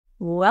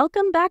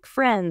Welcome back,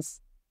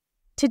 friends!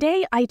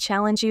 Today, I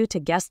challenge you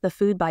to guess the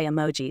food by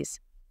emojis.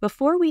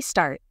 Before we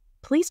start,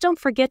 please don't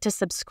forget to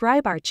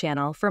subscribe our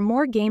channel for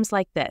more games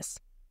like this.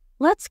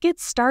 Let's get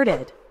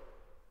started!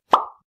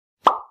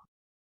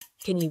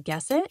 Can you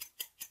guess it?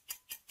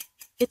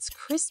 It's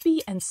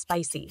crispy and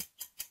spicy.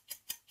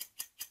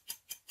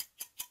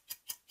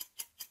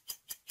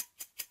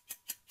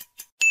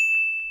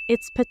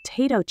 It's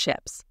potato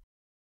chips.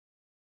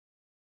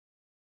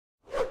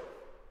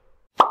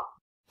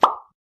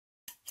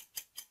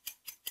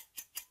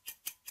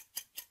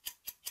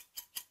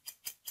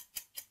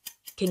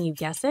 Can you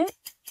guess it?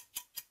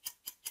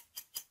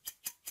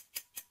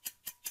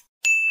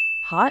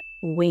 Hot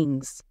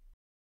wings.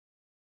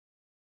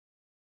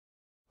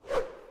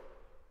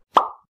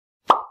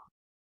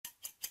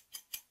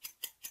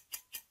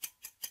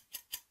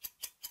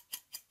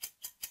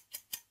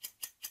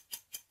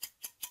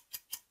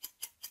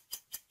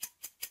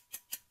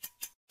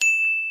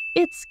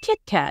 It's Kit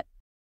Kat.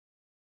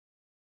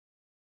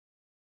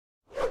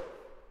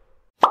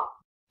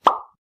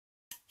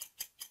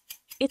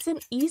 It's an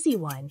easy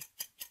one.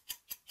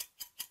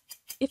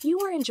 If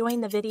you are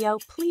enjoying the video,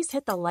 please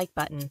hit the like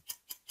button.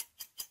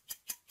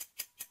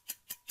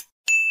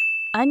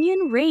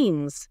 Onion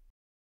rings.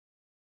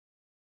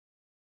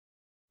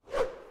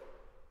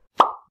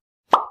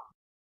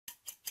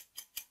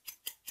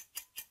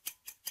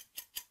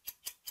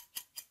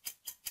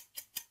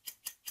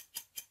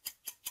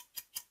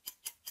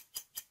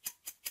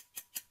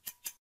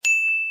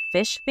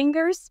 Fish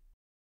fingers.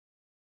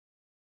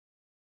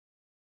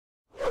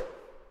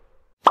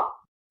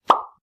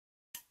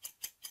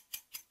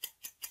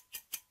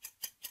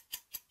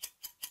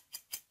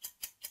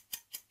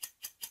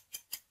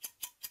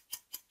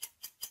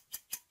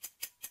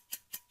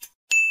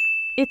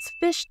 It's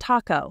fish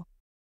taco.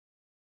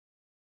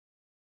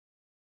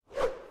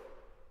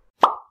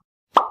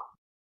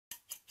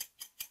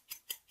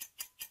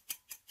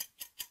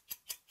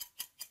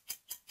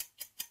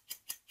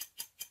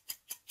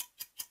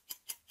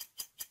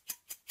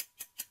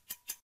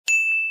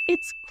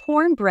 It's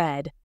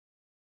cornbread.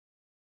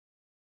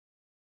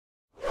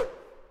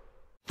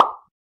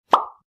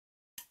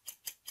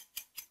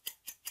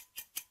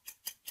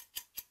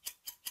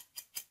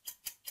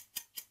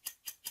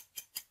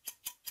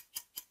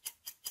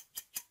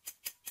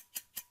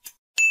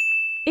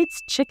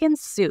 It's chicken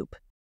soup.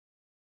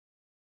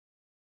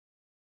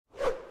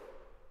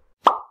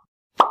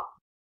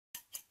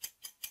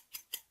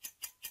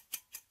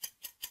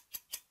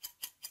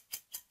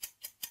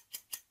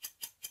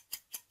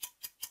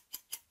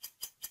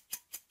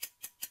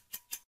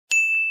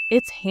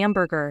 It's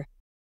hamburger.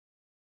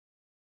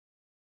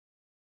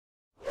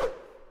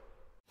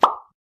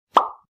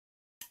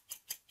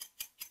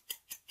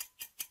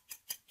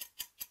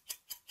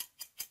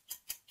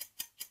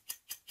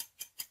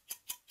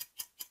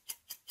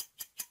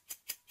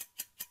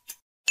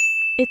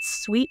 It's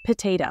sweet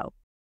potato.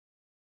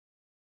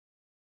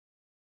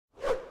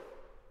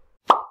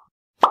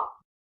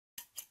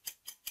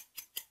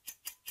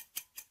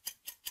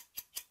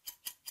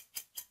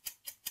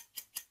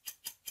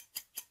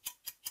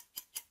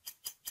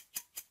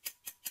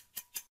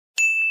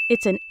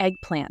 It's an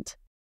eggplant.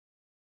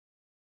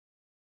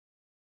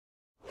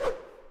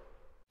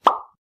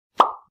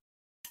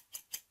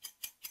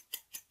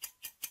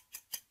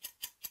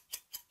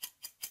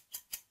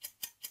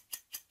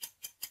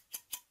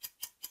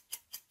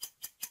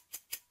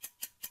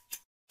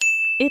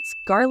 It's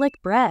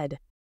garlic bread.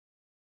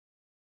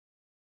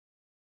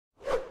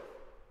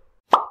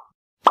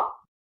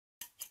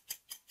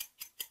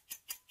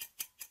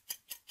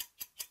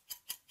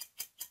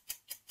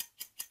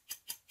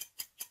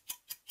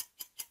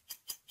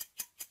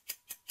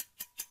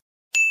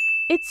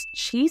 It's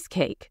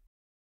cheesecake.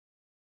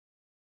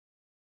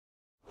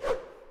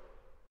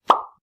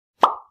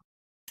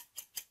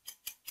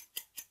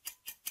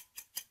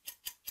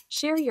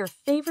 Share your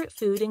favorite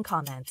food in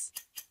comments.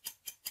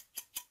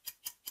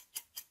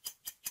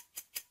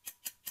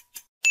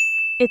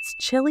 It's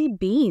chili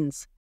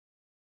beans.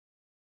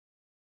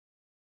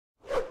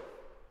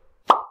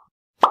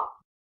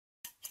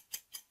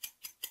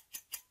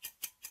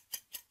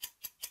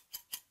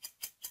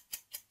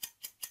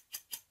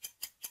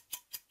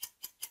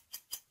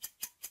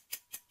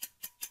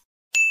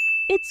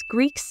 It's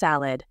Greek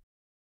salad.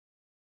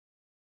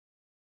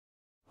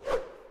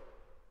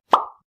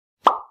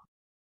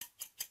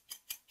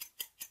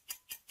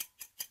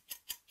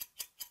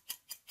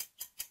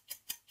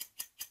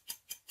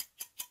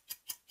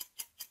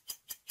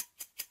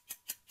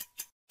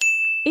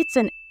 It's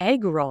an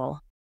egg roll.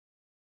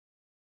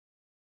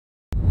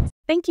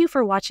 Thank you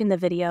for watching the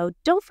video.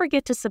 Don't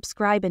forget to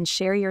subscribe and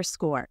share your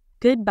score.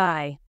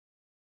 Goodbye.